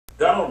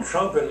Donald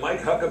Trump and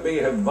Mike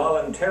Huckabee have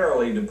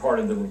voluntarily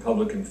departed the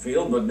Republican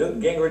field, but Newt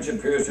Gingrich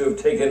appears to have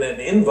taken an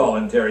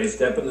involuntary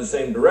step in the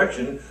same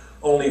direction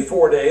only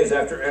 4 days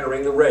after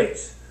entering the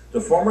race.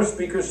 The former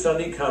speaker's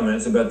Sunday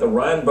comments about the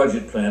Ryan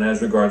budget plan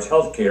as regards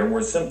health care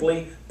were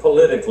simply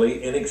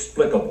politically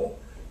inexplicable.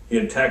 He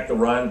attacked the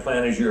Ryan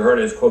plan, as you heard,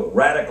 as, quote,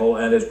 radical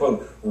and as,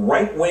 quote,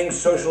 right-wing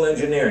social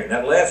engineering.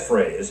 That last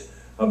phrase,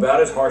 about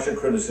as harsh a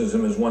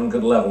criticism as one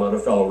could level at a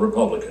fellow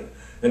Republican.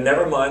 And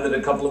never mind that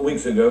a couple of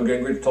weeks ago,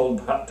 Gingrich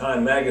told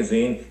Time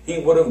magazine he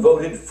would have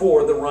voted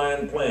for the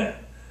Ryan plan.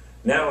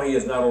 Now he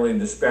has not only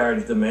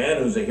disparaged the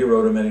man who's a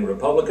hero to many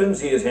Republicans,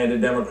 he has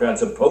handed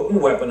Democrats a potent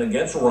weapon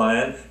against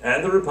Ryan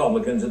and the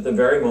Republicans at the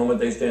very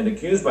moment they stand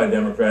accused by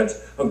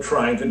Democrats of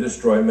trying to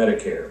destroy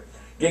Medicare.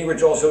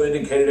 Gingrich also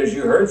indicated, as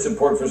you heard,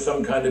 support for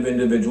some kind of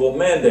individual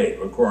mandate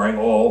requiring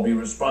all be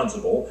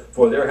responsible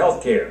for their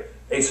health care,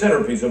 a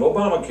centerpiece of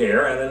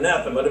Obamacare and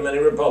anathema to many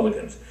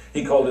Republicans.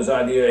 He called his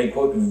idea a,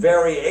 quote,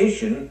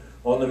 variation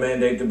on the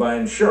mandate to buy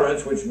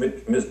insurance, which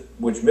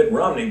Mitt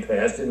Romney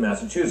passed in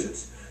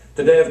Massachusetts.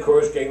 Today, of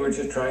course, Gingrich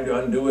is trying to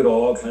undo it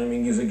all,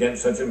 claiming he's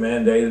against such a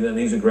mandate and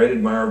he's a great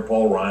admirer of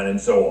Paul Ryan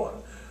and so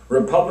on.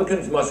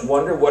 Republicans must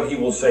wonder what he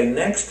will say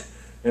next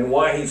and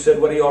why he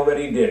said what he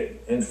already did.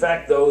 In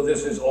fact, though,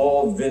 this is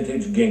all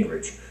vintage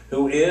Gingrich,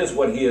 who is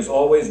what he has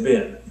always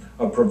been,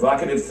 a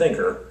provocative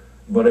thinker,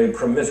 but a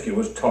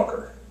promiscuous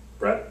talker.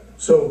 Brett?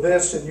 So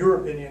this, in your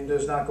opinion,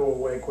 does not go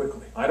away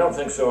quickly? I don't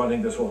think so. I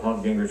think this will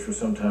haunt Gingrich for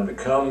some time to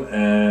come,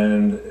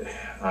 and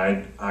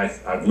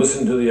I've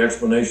listened to the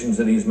explanations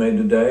that he's made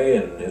today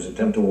and his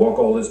attempt to walk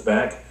all this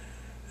back,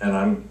 and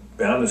I'm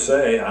bound to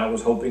say I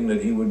was hoping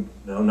that he would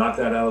knock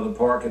that out of the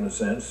park in a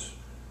sense,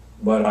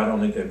 but I don't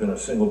think they've been a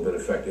single bit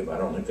effective. I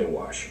don't think they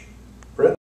wash.